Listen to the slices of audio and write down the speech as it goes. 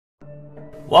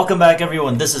Welcome back,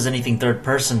 everyone. This is Anything Third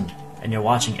Person, and you're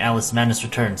watching Alice Madness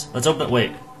Returns. Let's open.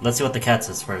 Wait, let's see what the cat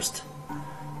says first.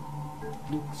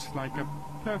 Looks like a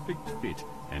perfect fit,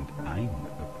 and I'm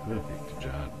a perfect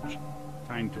judge.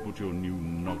 Time to put your new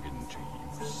noggin to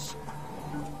use.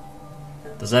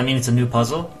 Does that mean it's a new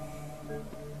puzzle?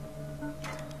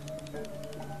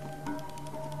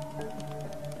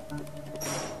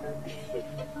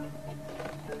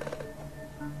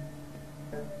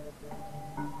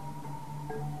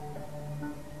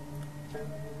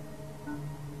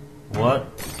 What?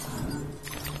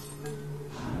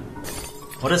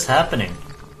 What is happening?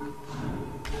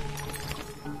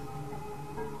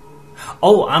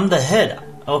 Oh, I'm the head.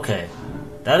 Okay.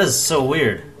 That is so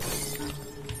weird.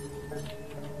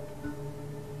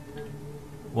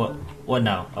 What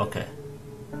now? Okay.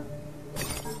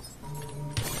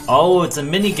 Oh, it's a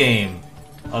mini game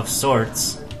of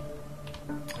sorts.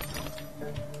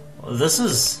 This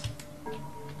is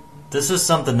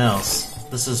something else.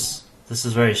 This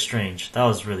is very strange. That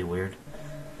was really weird.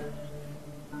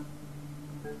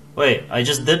 Wait, I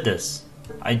just did this.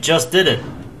 I just did it.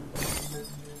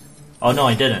 Oh no,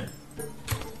 I didn't.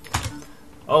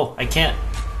 Oh, I can't.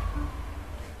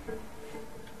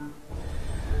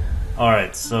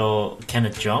 Alright, so can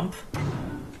it jump?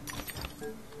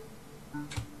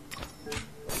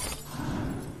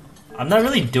 I'm not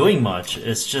really doing much.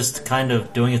 It's just kind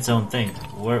of doing its own thing.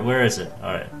 Where is it?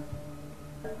 Alright.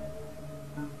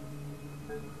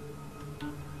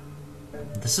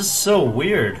 This is so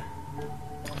weird.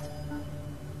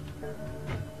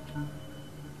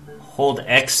 Hold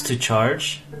X to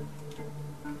charge.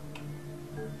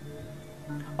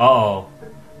 Uh-oh.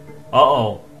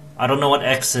 Uh-oh. I don't know what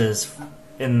X is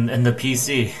in the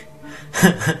PC.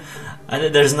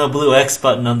 There's no blue X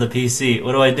button on the PC.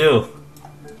 What do I do?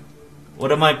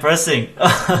 What am I pressing?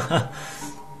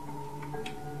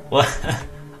 What?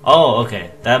 Oh,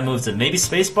 okay. That moves it. Maybe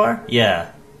spacebar?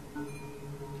 Yeah.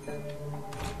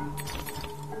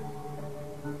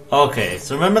 Okay,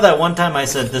 so remember that one time I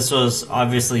said this was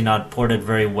obviously not ported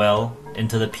very well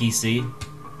into the PC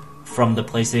from the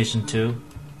PlayStation 2?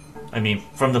 I mean,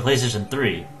 from the PlayStation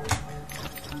 3.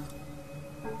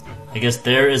 I guess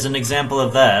there is an example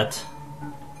of that.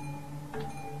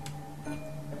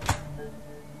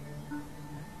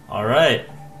 Alright.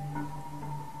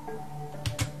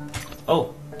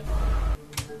 Oh.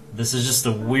 This is just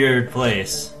a weird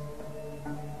place.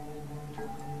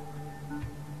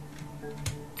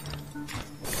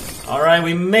 Alright,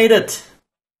 we made it!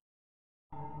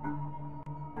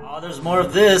 Oh, there's more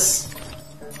of this!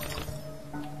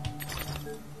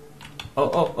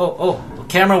 Oh,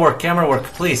 camera work,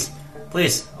 please,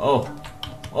 please, oh,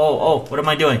 what am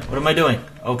I doing?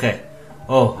 Okay,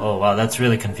 oh, wow, that's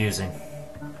really confusing.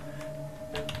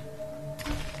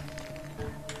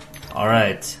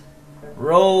 Alright,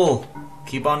 roll,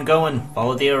 keep on going,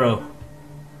 follow the arrow.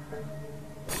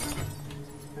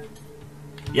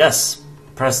 Yes!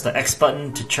 Press the X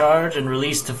button to charge and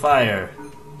release to fire.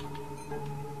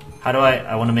 How do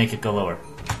I want to make it go lower.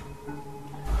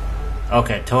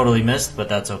 Okay, totally missed, but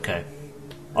that's okay.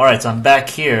 Alright, so I'm back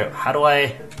here. How do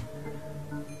I...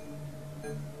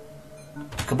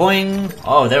 Kaboing!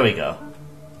 Oh, there we go.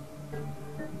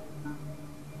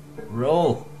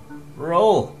 Roll!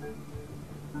 Roll!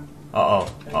 Uh-oh.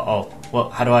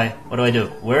 What do I do?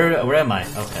 Where am I?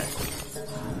 Okay.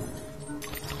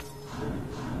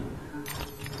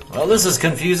 Well, this is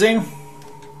confusing.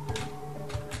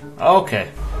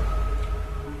 Okay.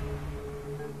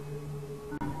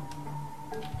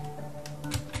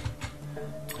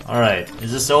 Alright,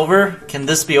 is this over? Can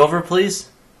this be over, please?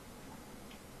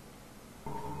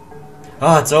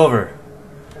 Oh, it's over.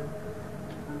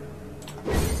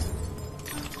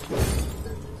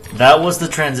 That was the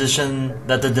transition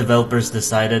that the developers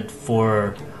decided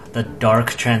for the dark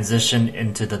transition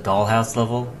into the dollhouse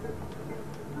level.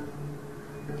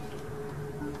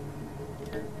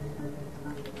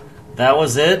 That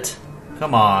was it?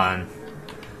 Come on.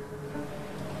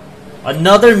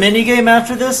 Another minigame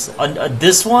after this?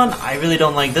 This one? I really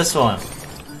don't like this one.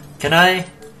 Can I?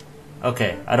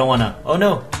 Okay, I don't wanna. Oh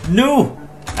no! No!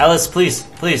 Alice, please.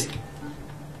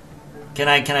 Can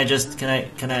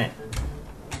I?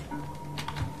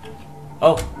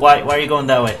 Oh, why are you going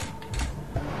that way?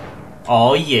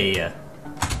 Oh yeah.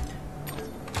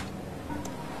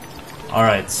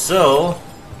 Alright, so...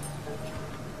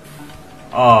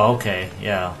 Oh, okay,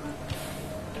 yeah.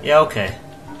 Yeah, okay.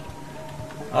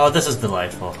 Oh, this is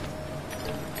delightful.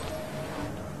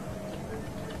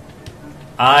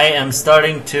 I am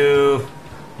starting to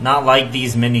not like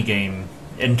these minigame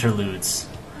interludes.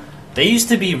 They used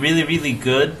to be really, really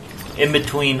good in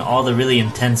between all the really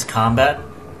intense combat,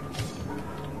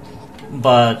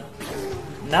 But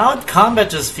now combat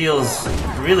just feels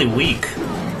really weak.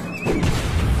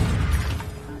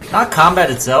 Not combat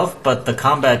itself, but the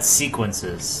combat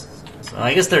sequences. So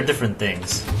I guess they're different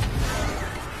things.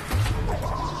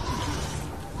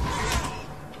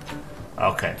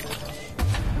 Okay.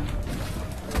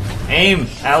 Aim,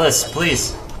 Alice,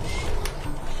 please.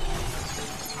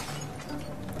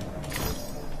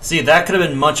 See, that could have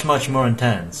been much, much more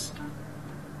intense.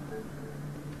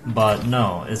 But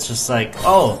no, it's just like,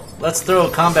 oh, let's throw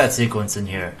a combat sequence in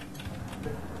here.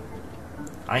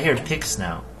 I hear pigs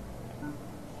now.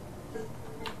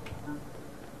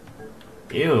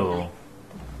 Ew.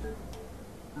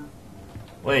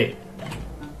 Wait.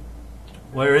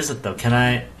 Where is it though? Can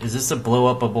I... Is this a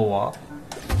blow-upable wall?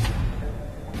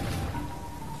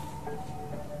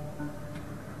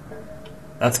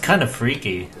 That's kind of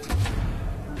freaky.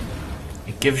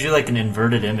 It gives you like an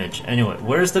inverted image. Anyway,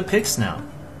 where's the pigs now?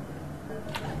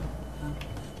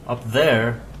 Up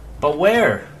there? But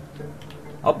where?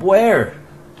 Up where?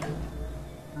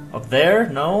 Up there?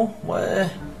 No?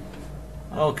 What?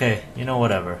 Okay, you know,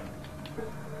 whatever.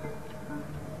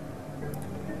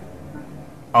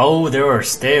 Oh, there are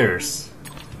stairs.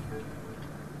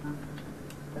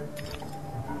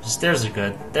 The stairs are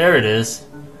good. There it is.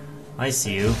 I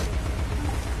see you.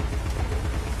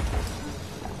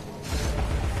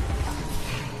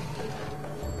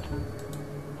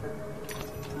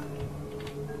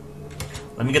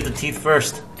 Let me get the teeth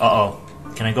first. Uh-oh.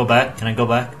 Can I go back? Can I go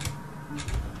back?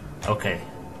 Okay.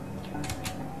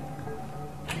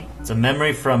 It's a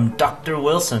memory from Dr.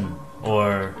 Wilson.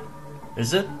 Or...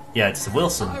 is it? Yeah, it's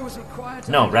Wilson.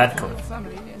 No, Radcliffe.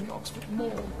 Family in the Oxford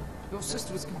Mall. Your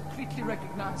sister was completely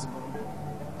recognizable.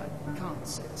 I can't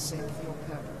say the same for your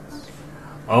parents.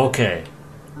 Okay.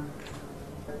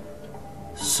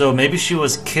 So maybe she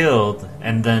was killed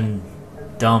and then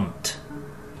dumped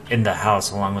in the house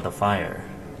along with the fire.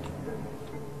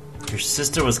 Your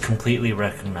sister was completely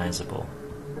recognizable.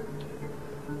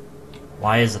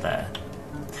 Why is that?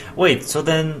 Wait, so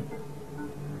then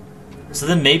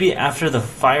maybe after the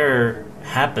fire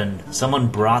happened, someone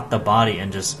brought the body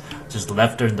and just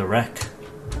left her in the wreck.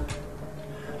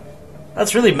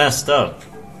 That's really messed up.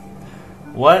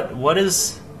 What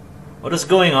is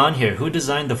going on here? Who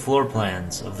designed the floor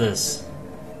plans of this?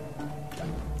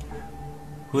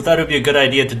 Who thought it would be a good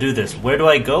idea to do this? Where do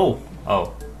I go?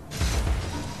 Oh.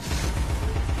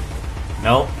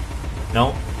 No.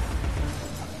 No.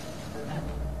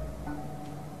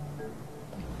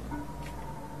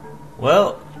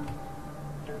 Well,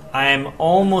 I'm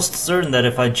almost certain that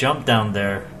if I jump down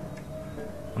there,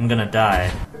 I'm gonna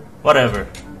die. Whatever.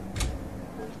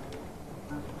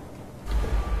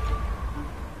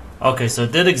 Okay, so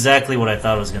it did exactly what I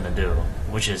thought it was gonna do,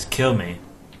 which is kill me.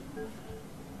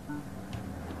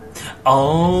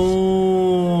 Oh.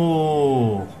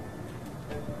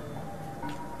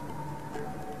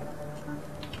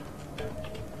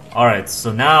 Alright,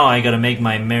 so now I gotta make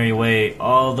my merry way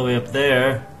all the way up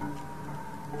there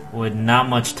with not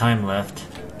much time left.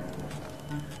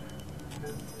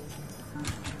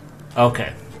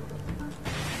 Okay.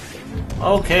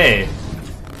 Okay.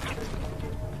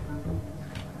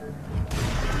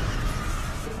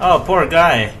 Oh, poor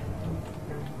guy.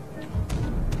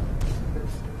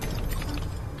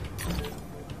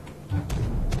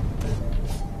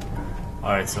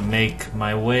 Alright, so make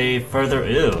my way further.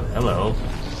 Ew, hello.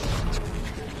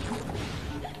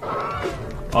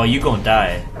 Oh, you gonna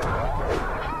die.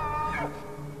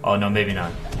 Oh, no, maybe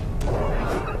not.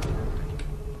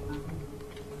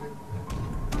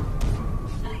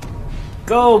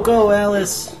 Go, go,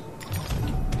 Alice!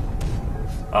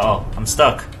 Uh-oh, I'm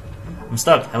stuck. I'm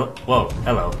stuck. Hello? Whoa,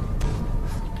 hello.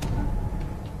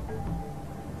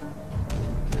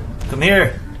 Come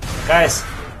here, guys.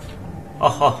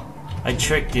 Oh, I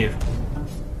tricked you.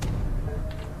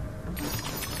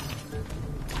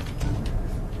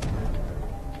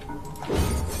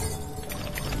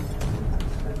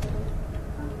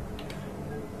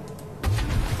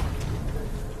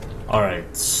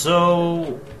 Alright,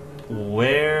 so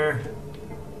where...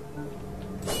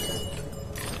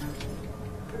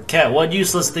 Cat, what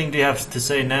useless thing do you have to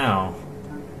say now?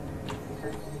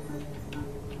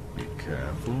 Be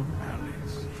careful,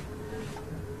 Alice.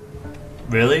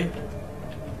 Really?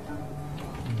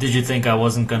 Did you think I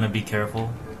wasn't gonna be careful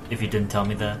if you didn't tell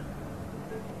me that?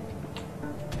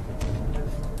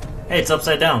 Hey, it's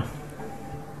upside down.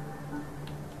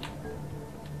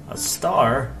 A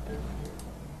star?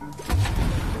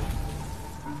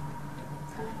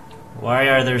 Why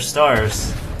are there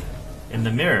stars in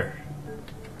the mirror?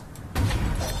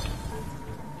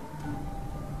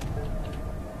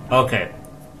 Okay.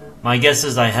 My guess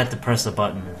is I had to press a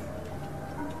button.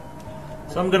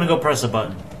 So I'm gonna go press a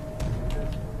button.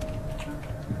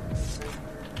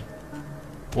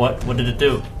 What? What did it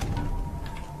do?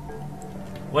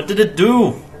 What did it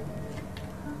do?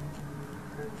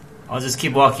 I'll just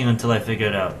keep walking until I figure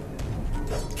it out.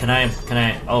 Can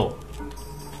I, oh.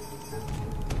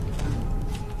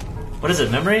 What is it,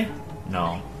 memory?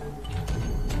 No.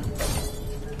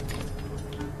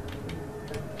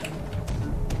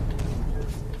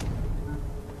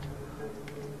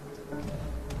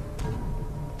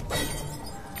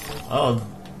 Oh,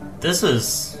 this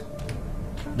is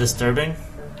disturbing.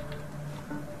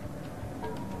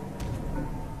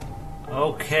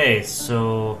 Okay,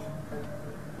 so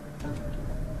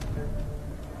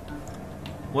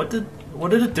what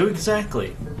did it do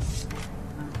exactly?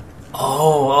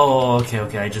 Oh,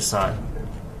 okay, I just saw it.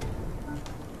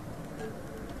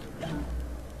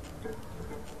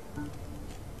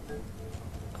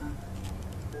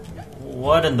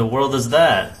 What in the world is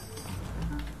that?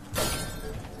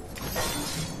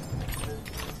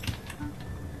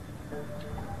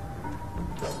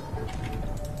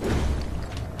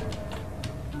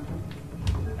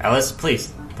 Alice,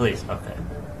 please, please, okay.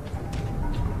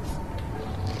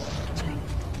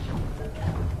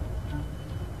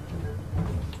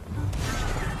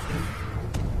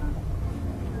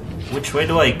 Which way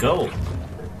do I go?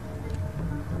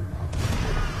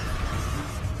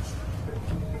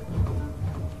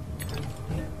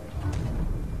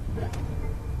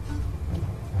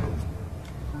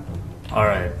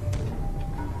 Alright.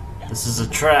 This is a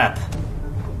trap.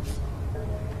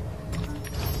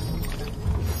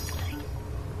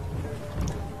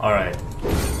 Alright.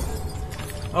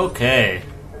 Okay.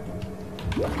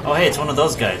 Oh hey, it's one of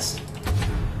those guys.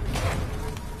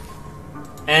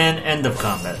 And end of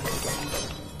combat.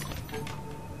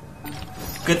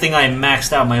 Good thing I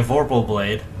maxed out my Vorpal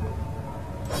Blade.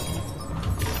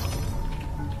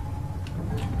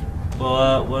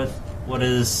 Well, what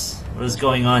is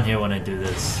going on here when I do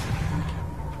this?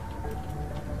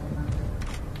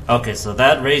 Okay, so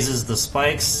that raises the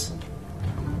spikes.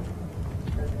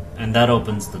 And that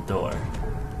opens the door.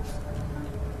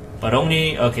 But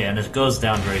only... okay, and it goes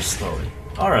down very slowly.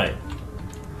 Alright.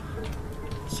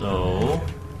 So...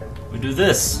 we do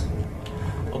this.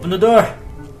 Open the door!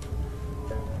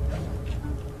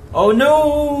 Oh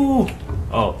no!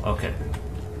 Oh, okay.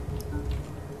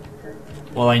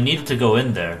 Well, I needed to go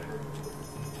in there.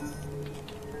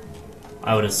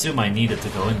 I would assume I needed to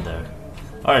go in there.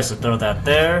 Alright, so throw that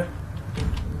there.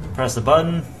 Press the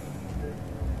button.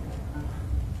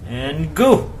 And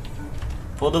go!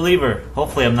 Pull the lever.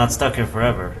 Hopefully I'm not stuck here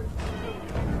forever.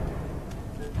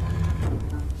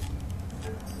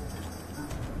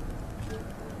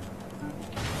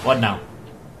 What now?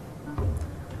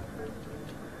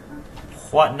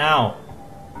 What now?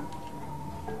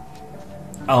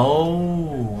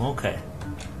 Oh, okay.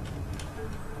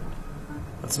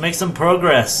 Let's make some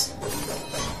progress.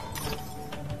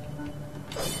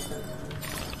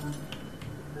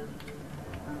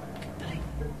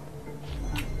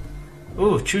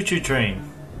 Ooh, choo-choo train.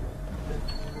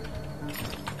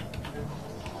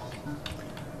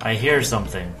 I hear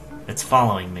something. It's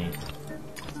following me.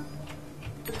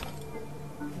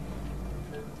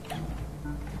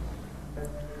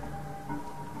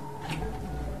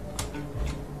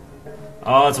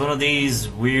 Oh, it's one of these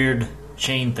weird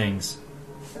chain things.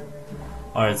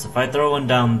 Alright, so if I throw one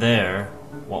down there,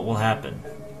 what will happen?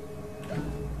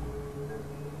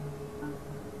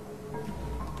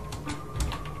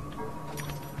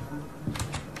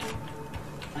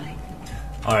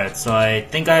 Alright, so I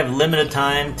think I have limited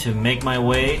time to make my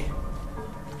way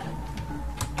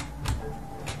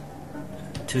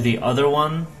to the other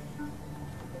one.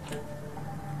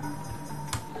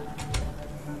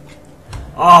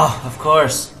 Oh, of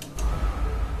course.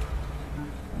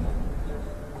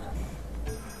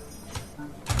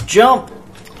 Jump!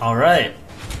 Alright.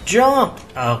 Jump!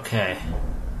 Okay.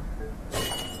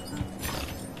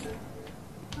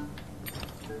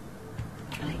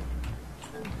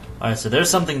 Alright, so there's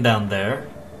something down there,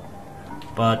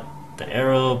 but the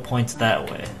arrow points that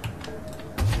way.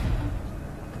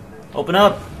 Open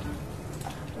up!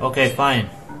 Okay, fine.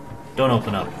 Don't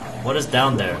open up. What is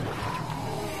down there?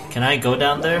 Can I go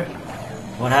down there?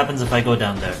 What happens if I go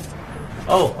down there?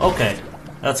 Oh, okay.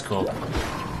 That's cool.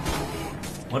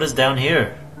 What is down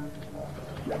here?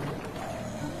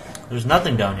 There's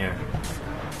nothing down here.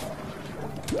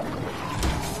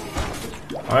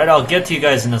 Alright, I'll get to you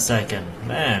guys in a second.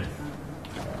 Man.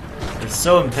 They're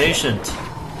so impatient.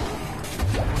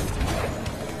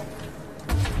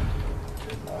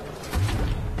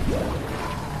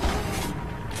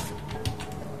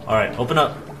 Alright, open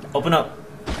up. Open up.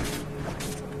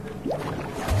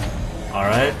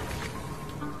 Alright.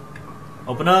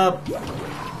 Open up.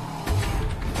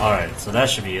 Alright, so that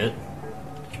should be it.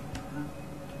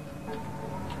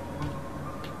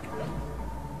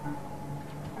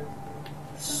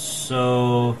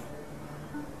 So...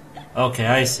 okay,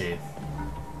 I see.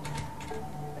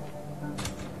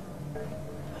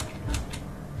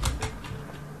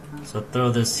 So throw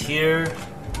this here.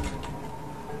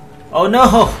 Oh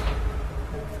no!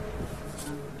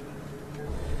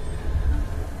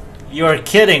 You are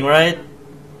kidding, right?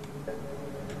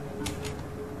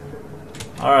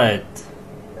 Alright.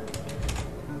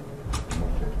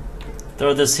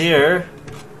 Throw this here.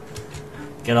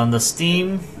 Get on the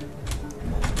steam.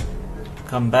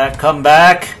 Come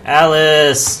back,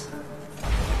 Alice!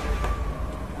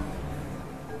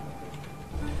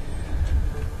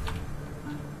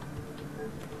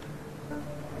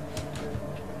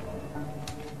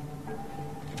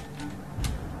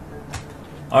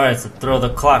 Alright, so throw the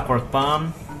clockwork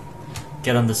bomb.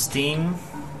 Get on the steam.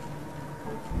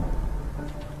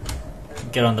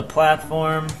 Get on the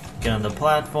platform. Get on the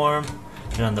platform.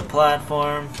 Get on the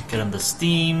platform. Get on the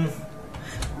steam.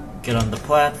 Get on the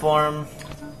platform.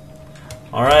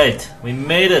 Alright, we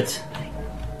made it!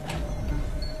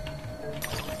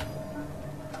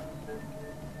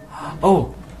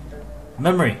 Oh!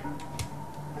 Memory!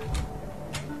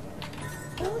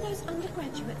 All those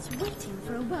undergraduates waiting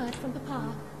for a word from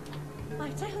Papa.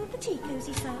 Might I hold the tea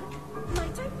cosy, sir?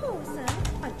 Might I pour, sir?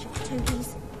 Bunch of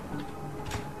toadies.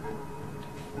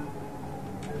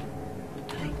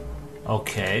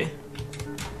 Okay.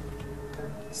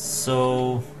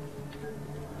 So...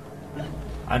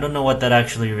 I don't know what that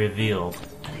actually revealed.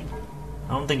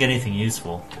 I don't think anything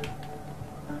useful.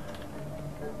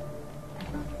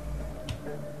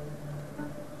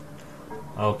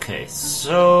 Okay,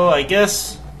 so I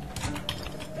guess...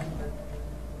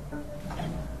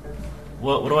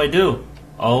 what do I do?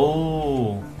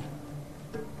 Oh...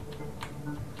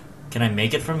 Can I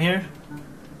make it from here?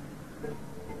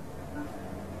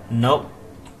 Nope.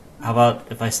 How about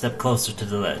if I step closer to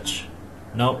the ledge?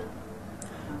 Nope.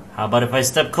 How about if I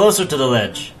step closer to the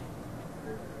ledge?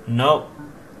 Nope.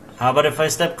 How about if I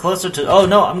step closer to... oh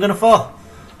no, I'm gonna fall!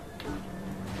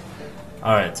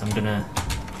 Alright, so I'm gonna...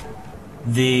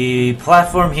 the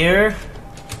platform here...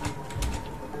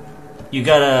 you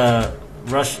gotta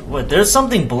rush... what? There's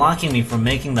something blocking me from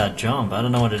making that jump. I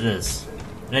don't know what it is.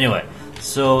 Anyway,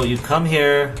 so you come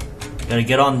here, you gotta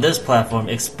get on this platform,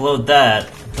 explode that,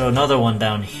 throw another one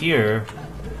down here,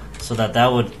 so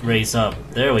that would raise up.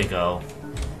 There we go.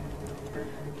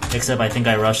 Except I think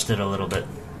I rushed it a little bit.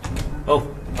 Oh,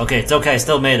 okay, it's okay, I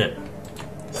still made it.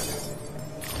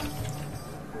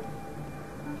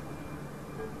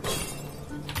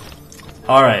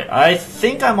 Alright, I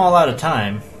think I'm all out of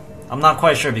time. I'm not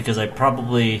quite sure because I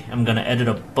probably am gonna edit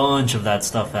a bunch of that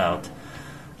stuff out.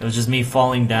 It was just me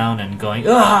falling down and going,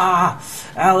 ah,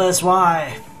 Alice,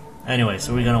 why? Anyway,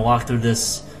 so we're gonna walk through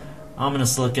this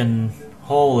ominous looking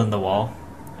hole in the wall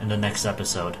in the next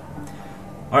episode.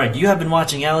 Alright, you have been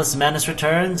watching Alice Madness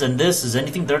Returns, and this is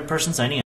Anything Third Person signing out.